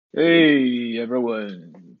Hey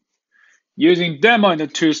everyone, using demo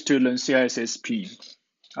and tools to learn CISSP.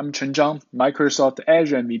 I'm Chen Zhang, Microsoft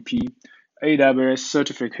Azure MVP, AWS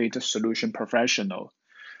Certificate Solution Professional.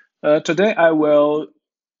 Today I will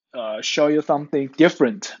show you something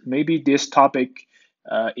different. Maybe this topic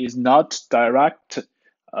is not direct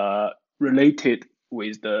related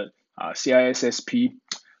with the CISSP.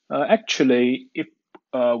 Actually, if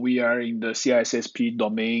we are in the CISSP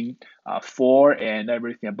domain 4 and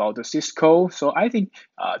everything about the Cisco, so I think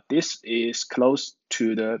this is close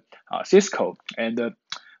to the Cisco. And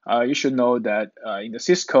you should know that in the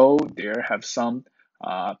Cisco, there have some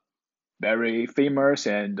very famous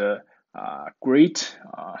and great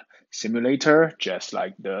simulator, just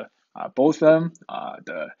like the both of them,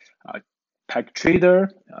 the Pack Trader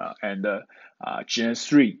and the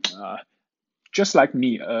GS3. Just like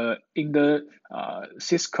me, in the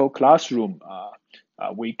Cisco classroom,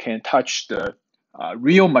 we can touch the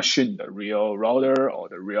real machine, the real router or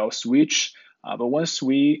the real switch. But once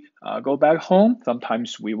we go back home,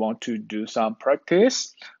 sometimes we want to do some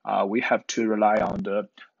practice. We have to rely on the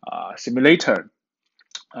simulator.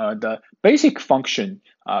 The basic function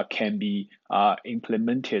can be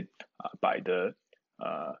implemented by the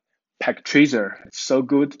pack tracer. It's so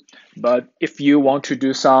good. But if you want to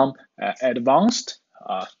do some advanced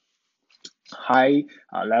high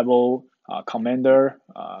level commander,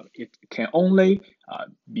 it can only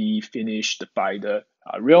be finished by the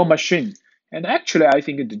real machine. And actually, I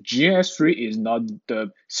think the GS3 is not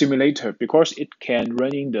the simulator because it can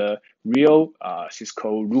run in the real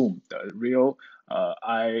Cisco room, the real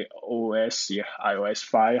iOS, yeah, iOS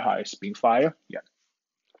 5 has been fire. Yeah.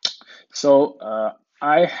 So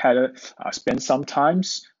I had spent some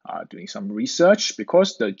times doing some research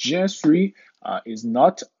because the GS3 is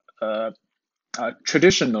not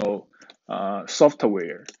traditional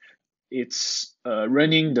software. It's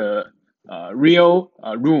running the real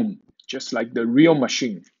room, just like the real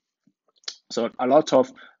machine. So a lot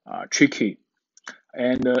of tricky,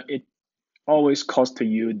 and it always cost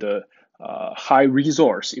you the high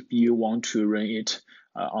resource if you want to run it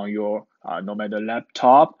on your no matter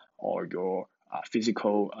laptop or your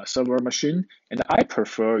physical server machine. And I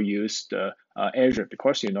prefer use the Azure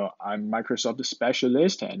because I'm Microsoft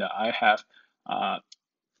specialist and I have uh,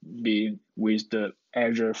 been with the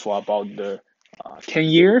Azure for about the 10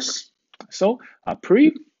 years. So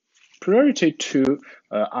priority to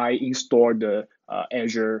I install the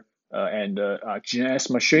Azure and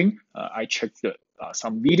GNS machine. I checked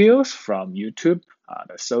some videos from YouTube.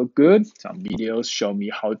 That's so good. Some videos show me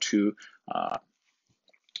how to uh,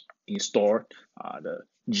 install the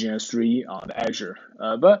GS3 on Azure.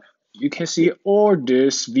 But you can see all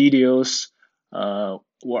these videos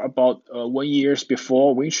were about 1 years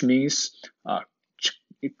before, which means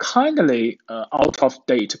it kindly out of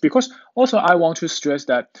date. Because also I want to stress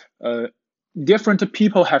that different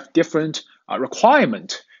people have different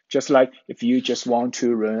requirement. Just like if you just want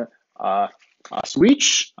to run a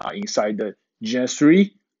switch inside the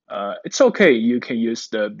GS3, it's okay. You can use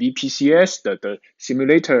the VPCS, the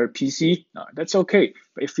simulator PC. That's okay.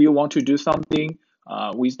 But if you want to do something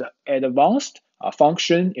with the advanced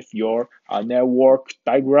function, if your network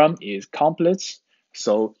diagram is complex,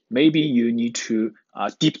 so maybe you need to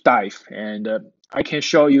deep dive. And I can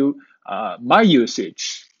show you my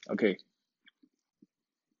usage. Okay.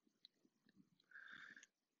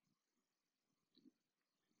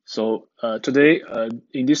 So today,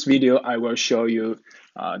 in this video, I will show you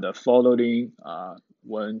the following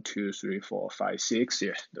 1, 2, 3, 4, 5, 6,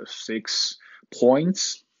 yeah, the 6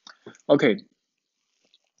 points. Okay,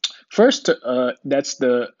 first, that's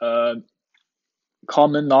the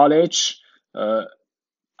common knowledge.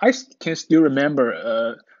 I can still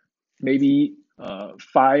remember maybe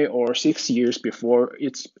 5 or 6 years before,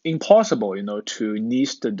 it's impossible, to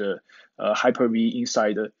list the Hyper-V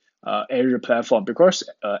inside the Azure platform because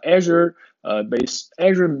Azure all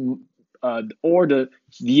the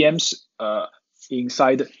VMs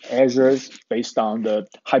inside Azure based on the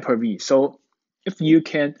Hyper-V. So if you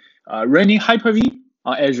can running Hyper-V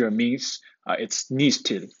on Azure means it's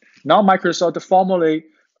listed. Now Microsoft formally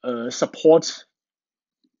supports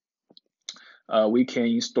we can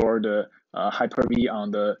install the Hyper-V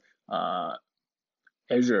on the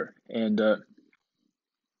Azure, and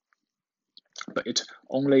but it's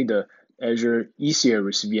only the Azure E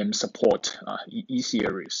Series VM support. E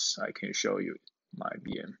Series, I can show you my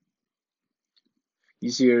VM. E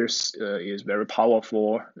Series is very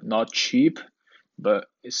powerful, not cheap, but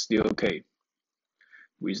it's still okay.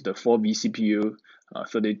 With the 4 vCPU,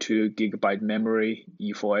 32 GB memory,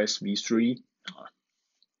 E4S v3.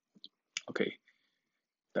 Okay,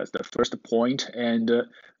 That's the first point. And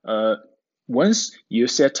once you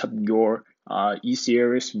set up your E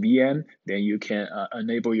Series VM, then you can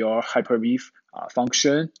enable your Hyper-V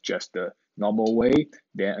function just the normal way.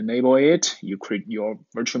 Then enable it, you create your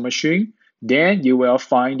virtual machine. Then you will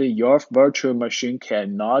find your virtual machine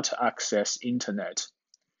cannot access internet.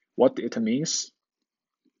 What it means?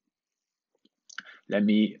 Let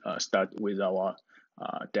me start with our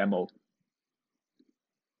demo.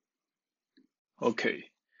 Okay.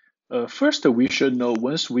 First, we should know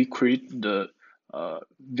once we create the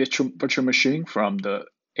virtual machine from the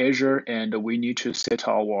Azure, and we need to set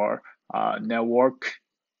our network,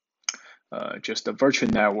 just the virtual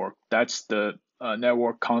network. That's the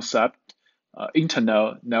network concept,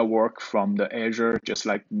 internal network from the Azure, just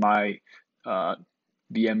like my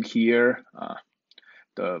VM here.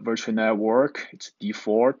 The virtual network, it's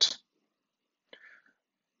default.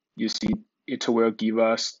 You see, it will give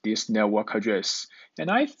us this network address.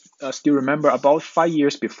 And I still remember about 5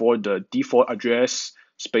 years before, the default address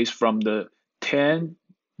space from the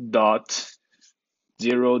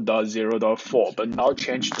 10.0.0.4, but now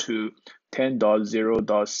changed to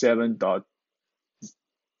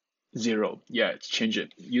 10.0.7.0. Yeah, it's changed.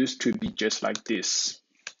 It used to be just like this.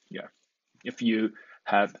 Yeah, if you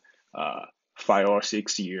have 5 or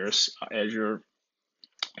 6 years Azure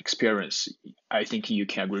experience, I think you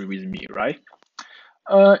can agree with me, right?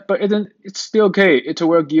 But it's still okay. It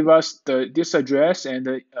will give us this address,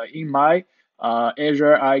 and in my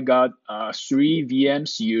Azure, I got 3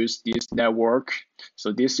 VMs use this network.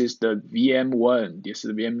 So this is the VM1, this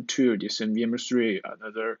is VM2, this is VM3.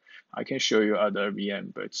 Another, I can show you other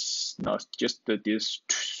VM, but it's not just these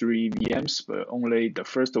 3 VMs, but only the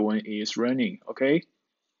first one is running. Okay,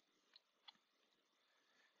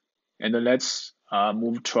 and then let's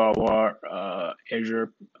move to our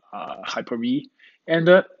Azure Hyper-V.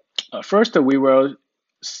 And first, we will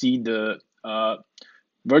see the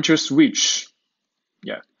virtual switch.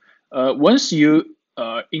 Yeah. Once you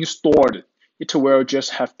installed, it will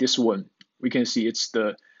just have this one. We can see it's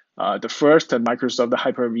the first Microsoft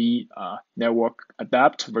Hyper-V network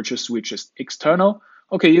adapt virtual switch is external.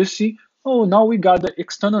 Okay, you see. Oh, now we got the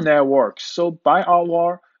external network. So by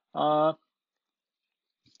our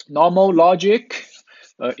normal logic,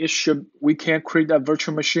 we can create a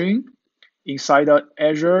virtual machine inside the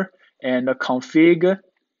Azure and config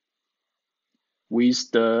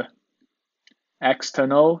with the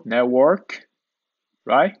external network,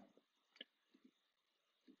 right?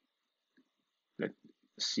 Let's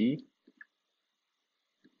see.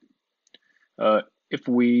 If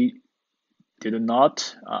we did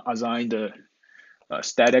not assign the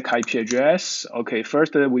static IP address, okay,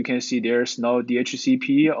 first we can see there's no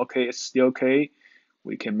DHCP. Okay, it's still okay.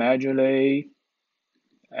 We can manually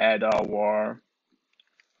add our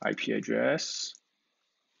IP address.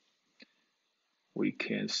 We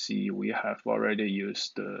can see we have already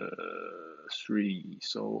used 3,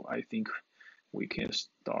 so I think we can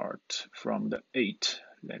start from the 8.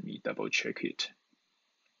 Let me double check it.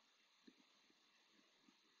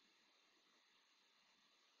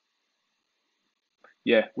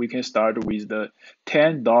 Yeah, we can start with the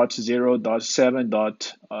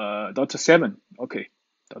 10.0.7.7. Okay,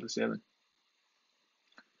 .7.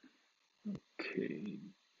 Okay,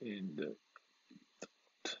 and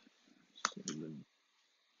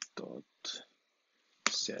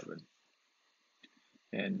 7.7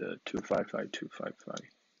 and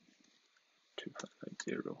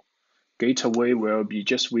 255.255.255.0. Gateway will be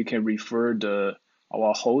just we can refer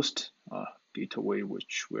our host gateway,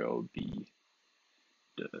 which will be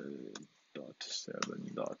the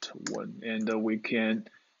 .7.1, and we can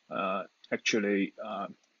actually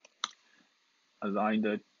align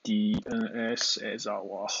the DNS as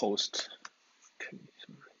our host. Okay,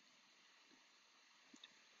 sorry.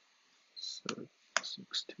 So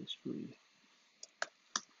 63.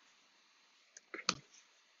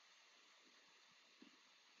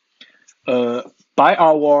 Okay. By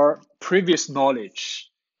our previous knowledge,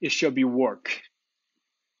 it should be work.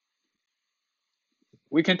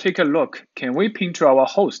 We can take a look. Can we ping to our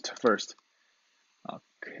host first?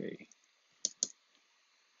 Okay.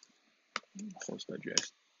 Host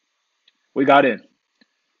address. We got it.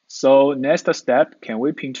 So next step, can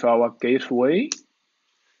we ping to our gateway?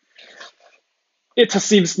 It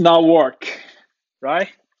seems not work, right?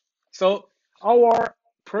 So our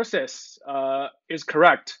process is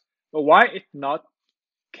correct, but why it not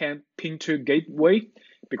can ping to gateway?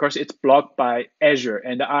 Because it's blocked by Azure,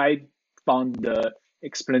 and I found the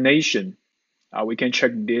explanation. We can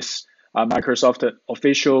check this Microsoft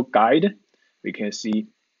official guide. We can see.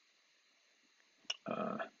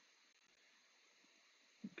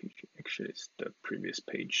 Actually, it's the previous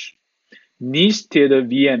page. Nested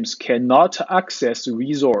VMs cannot access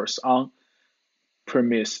resource on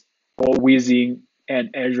premise or within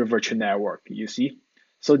an Azure virtual network, you see.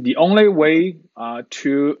 So the only way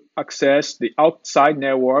to access the outside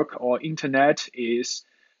network or internet is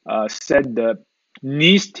set the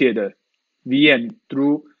nested VM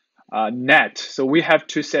through NAT. So we have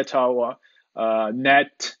to set our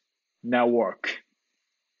NAT network.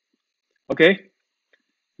 Okay,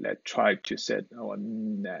 let's try to set our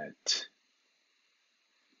NAT.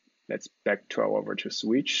 Let's back to our virtual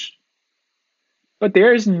switch. But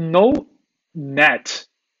there is no NAT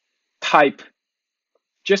type,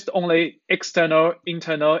 just only external,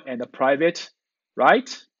 internal, and private, right?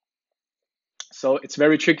 So it's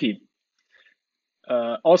very tricky.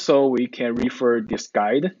 Also, we can refer this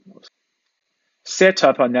guide. Set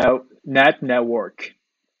up a NAT network.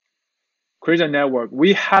 Create a network.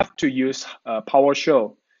 We have to use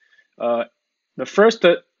PowerShell. The first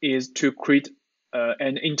is to create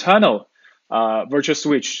an internal virtual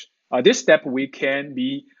switch. This step we can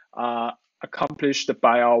be accomplished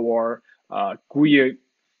by our GUI,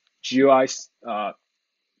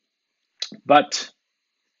 but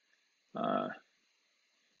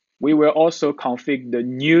we will also configure the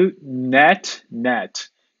new NAT.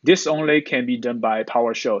 This only can be done by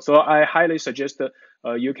PowerShell. So I highly suggest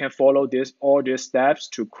you can follow all these steps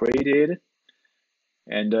to create it.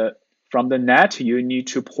 And from the NAT, you need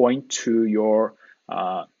to point to your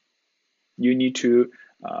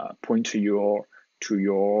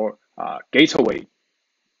gateway.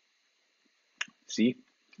 See,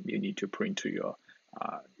 you need to point to your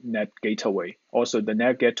NAT gateway. Also, the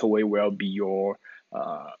NAT gateway will be your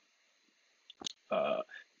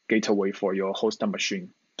gateway for your host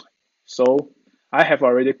machine. So I have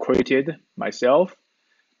already created myself.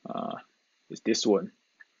 It's this one,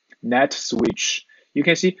 NAT switch. You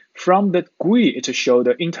can see from the GUI it shows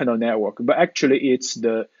the internal network, but actually it's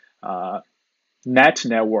the NAT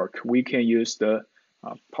network. We can use the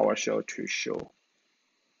PowerShell to show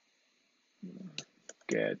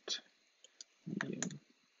get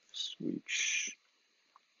switch.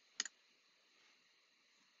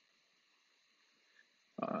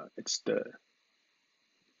 It's the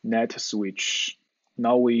NAT switch.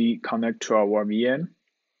 Now we connect to our VM.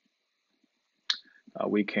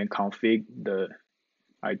 We can configure the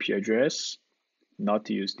IP address, not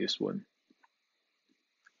use this one.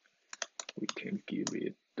 We can give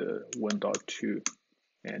it the 1.2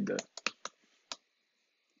 and the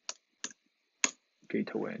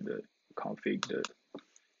gateway and configure the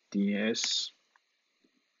DNS.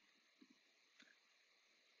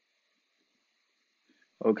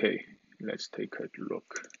 Okay, let's take a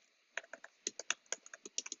look.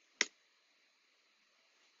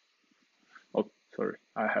 Oh, sorry,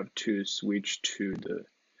 I have to switch to the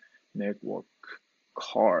network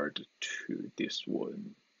card to this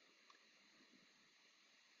one.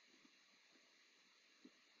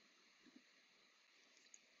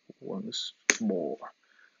 Once more.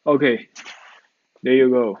 Okay, there you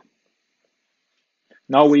go.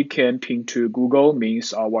 Now we can ping to Google,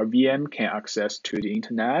 means our VM can access to the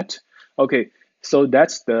internet. Okay, so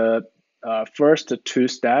that's the first two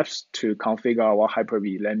steps to configure our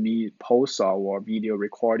Hyper-V. Let me pause our video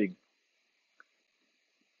recording.